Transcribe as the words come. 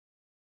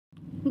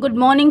Good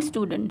morning,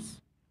 students.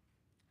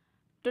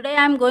 Today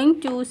I am going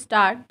to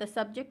start the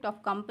subject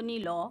of company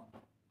law.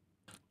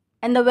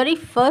 And the very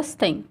first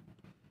thing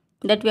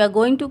that we are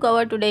going to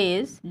cover today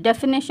is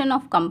definition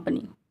of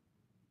company.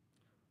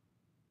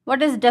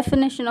 What is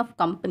definition of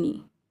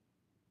company?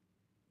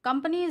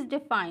 Company is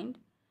defined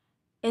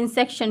in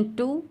section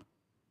 2,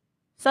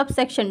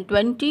 subsection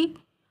 20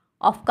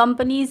 of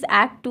Companies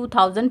Act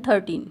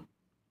 2013.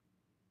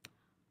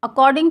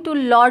 According to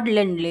Lord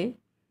Lindley,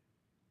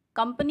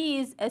 company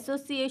is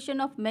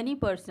association of many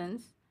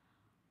persons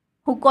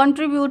who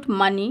contribute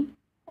money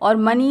or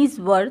money's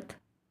worth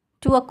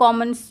to a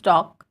common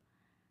stock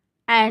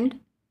and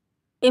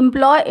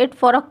employ it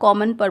for a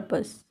common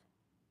purpose.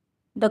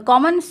 The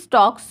common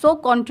stock so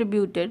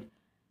contributed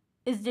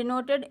is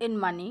denoted in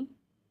money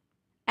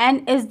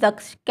and is the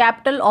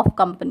capital of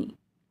company.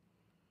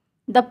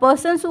 The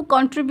persons who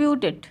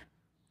contribute it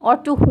or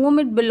to whom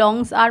it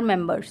belongs are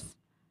members.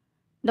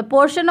 The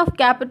portion of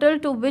capital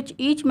to which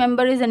each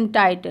member is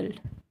entitled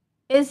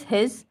is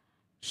his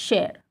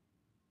share.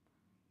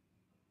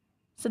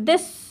 So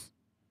this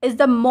is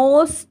the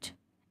most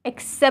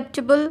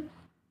acceptable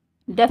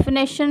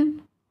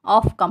definition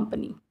of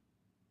company.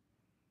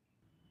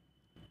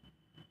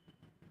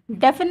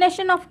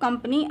 Definition of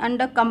company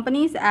under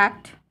Companies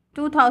Act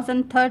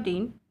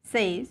 2013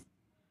 says,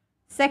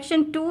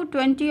 Section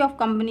 220 of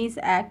Companies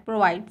Act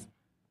provides,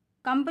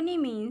 company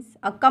means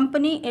a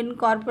company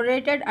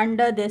incorporated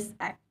under this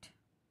act.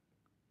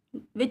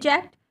 Which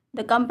act?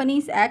 The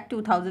Companies Act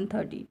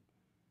 2013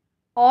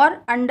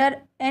 or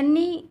under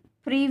any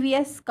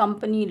previous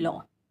company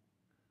law.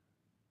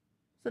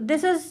 So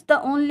this is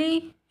the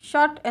only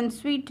short and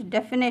sweet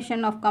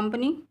definition of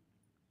company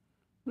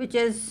which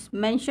is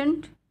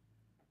mentioned.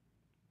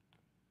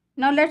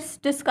 Now let's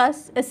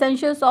discuss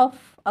essentials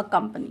of a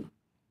company.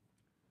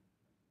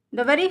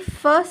 The very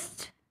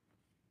first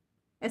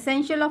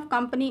essential of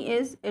company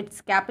is its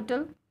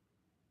capital.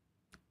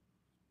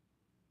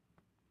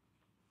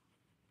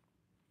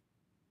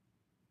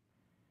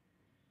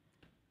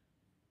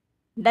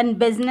 Then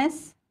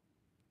business.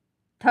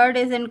 Third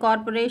is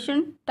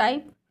incorporation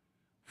type.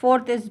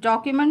 Fourth is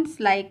documents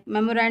like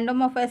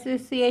memorandum of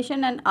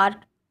association and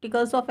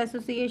articles of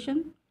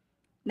association.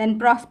 Then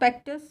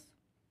prospectus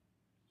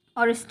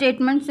or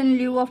statements in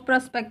lieu of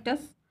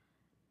prospectus.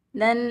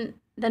 Then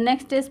the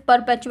next is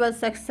perpetual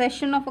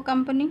succession of a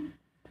company.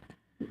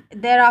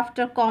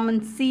 Thereafter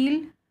common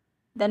seal.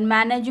 Then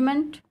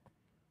management,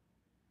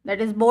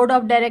 that is board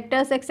of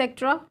directors,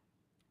 etc.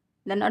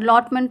 Then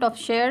allotment of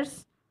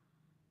shares.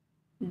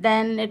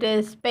 Then it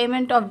is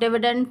payment of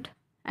dividend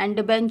and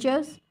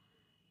debentures.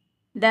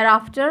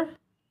 Thereafter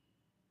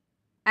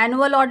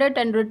annual audit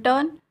and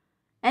return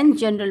and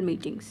general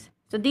meetings.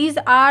 So these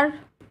are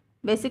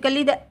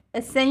basically the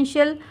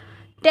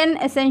 10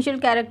 essential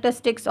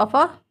characteristics of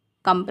a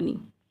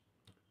company.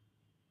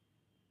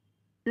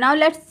 Now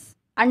let's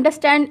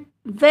understand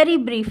very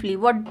briefly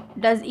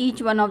what does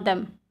each one of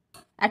them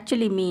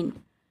actually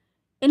mean.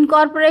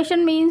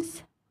 Incorporation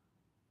means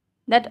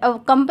that a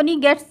company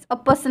gets a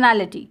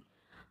personality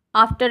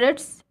after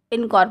its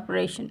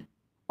incorporation.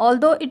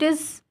 Although it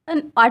is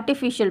an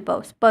artificial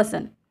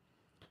person,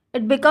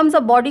 it becomes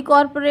a body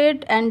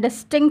corporate and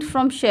distinct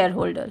from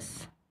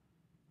shareholders.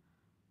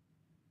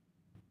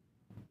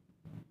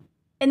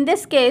 In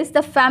this case,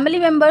 the family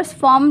members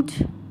can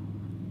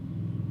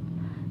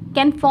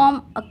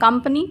form a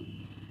company,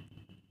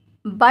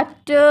 but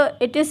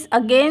it is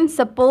again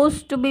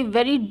supposed to be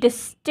very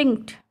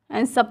distinct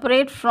and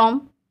separate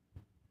from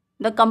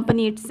the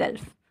company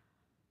itself.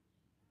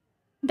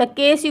 The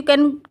case you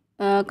can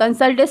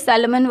consult is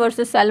Salomon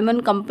versus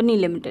Salomon Company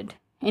Limited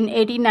in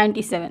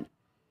 1897.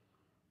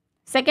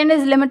 Second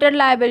is limited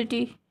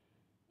liability.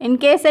 In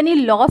case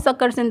any loss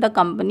occurs in the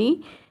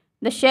company,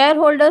 the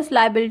shareholders'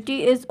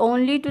 liability is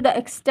only to the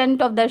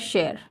extent of their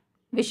share,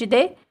 which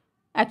they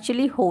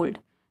actually hold.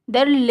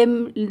 Their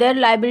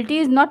liability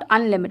is not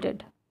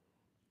unlimited.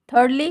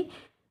 Thirdly,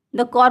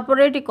 the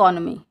corporate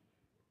economy.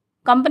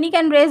 Company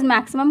can raise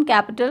maximum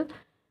capital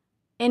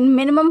in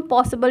minimum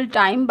possible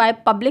time by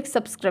public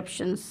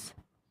subscriptions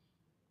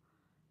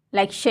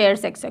like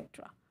shares,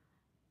 etc.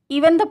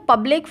 Even the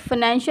public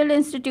financial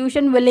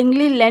institution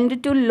willingly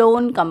lend to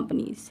loan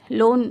companies.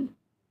 Loan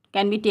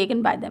can be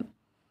taken by them.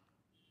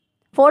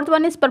 Fourth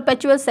one is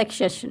perpetual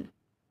succession.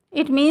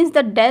 It means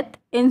the death,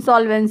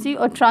 insolvency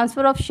or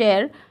transfer of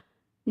share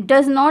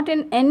does not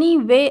in any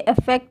way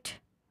affect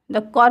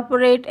the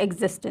corporate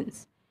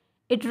existence.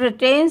 It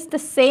retains the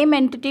same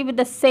entity with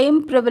the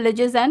same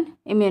privileges and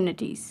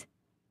immunities.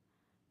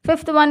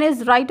 Fifth one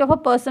is right of a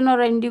person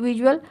or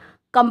individual.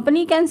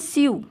 Company can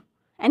sue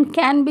and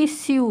can be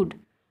sued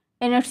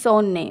in its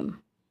own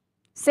name.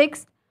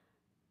 Sixth,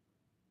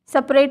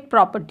 separate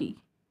property.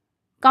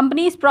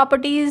 Company's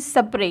property is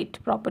separate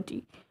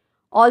property.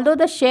 Although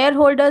the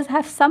shareholders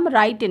have some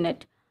right in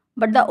it,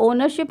 but the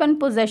ownership and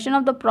possession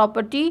of the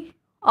property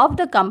of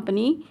the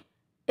company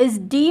is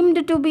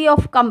deemed to be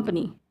of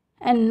company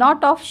and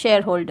not of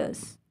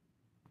shareholders.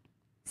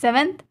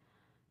 Seventh,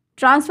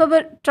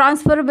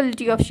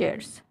 transferability of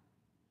shares.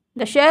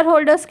 The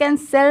shareholders can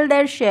sell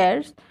their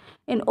shares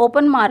in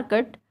open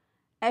market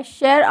as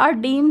share are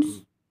deemed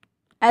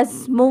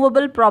as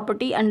movable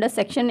property under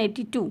section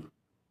 82.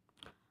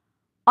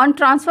 On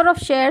transfer of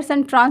shares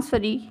and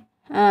transferee,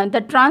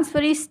 the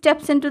transferee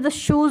steps into the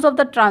shoes of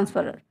the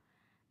transferor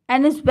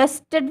and is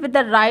vested with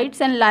the rights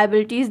and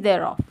liabilities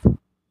thereof.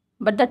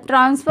 But the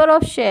transfer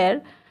of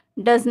share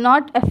does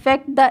not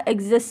affect the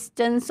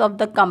existence of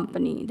the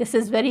company. This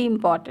is very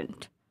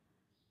important.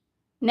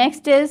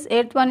 Next is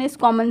eighth one is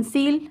common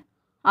seal.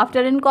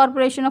 After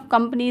incorporation of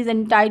company is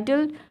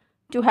entitled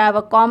to have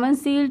a common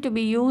seal to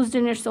be used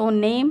in its own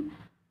name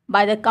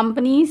by the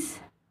Companies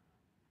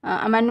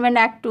Amendment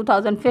Act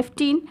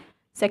 2015,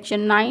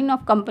 Section 9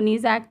 of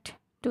Companies Act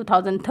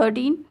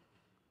 2013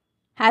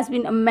 has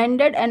been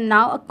amended, and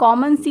now a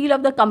common seal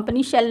of the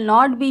company shall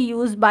not be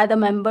used by the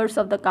members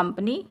of the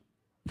company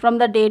from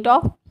the date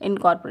of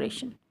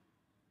incorporation.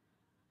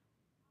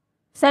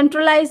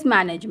 Centralized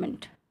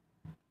management.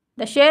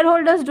 The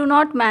shareholders do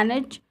not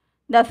manage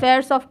the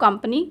affairs of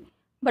company,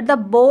 but the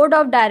board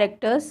of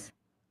directors,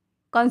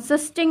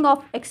 consisting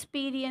of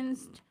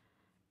experienced,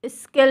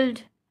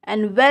 skilled,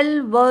 and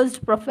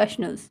well-versed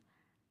professionals,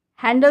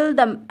 handle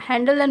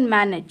and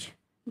manage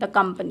the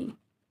company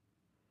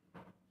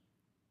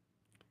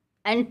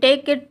and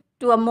take it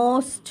to a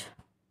most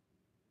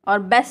or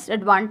best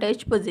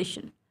advantage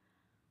position.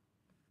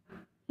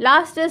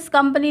 Last is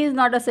company is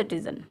not a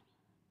citizen.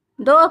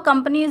 Though a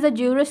company is a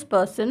juris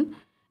person,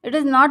 it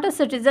is not a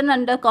citizen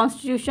under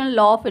Constitutional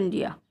Law of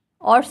India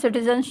or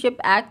Citizenship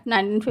Act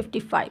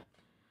 1955.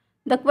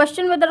 The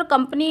question whether a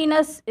company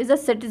is a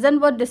citizen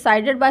was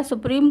decided by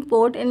Supreme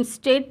Court in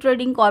State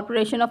Trading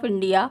Corporation of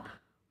India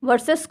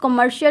versus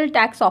Commercial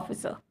Tax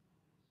Officer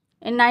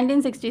in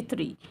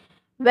 1963,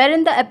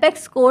 wherein the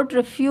apex court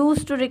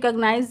refused to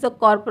recognize the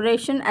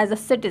corporation as a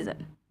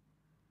citizen.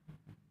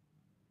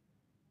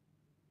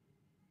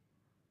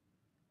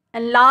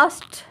 And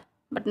last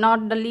but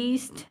not the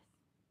least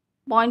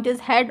point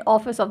is head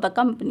office of the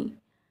company.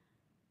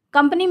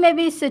 Company may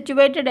be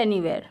situated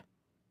anywhere,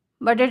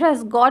 but it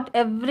has got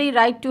every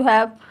right to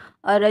have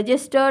a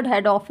registered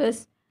head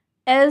office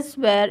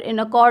elsewhere in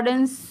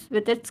accordance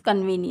with its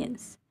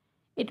convenience.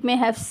 It may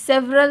have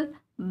several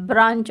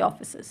branch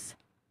offices.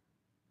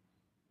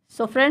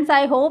 So friends,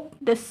 I hope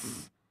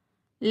this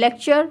is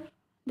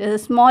a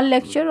small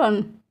lecture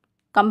on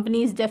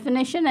company's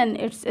definition and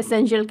its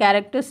essential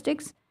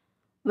characteristics,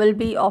 will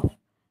be of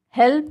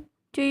help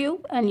to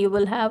you and you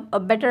will have a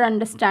better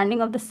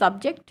understanding of the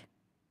subject.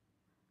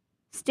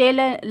 Stay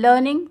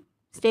learning,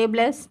 stay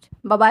blessed.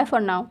 Bye bye for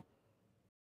now.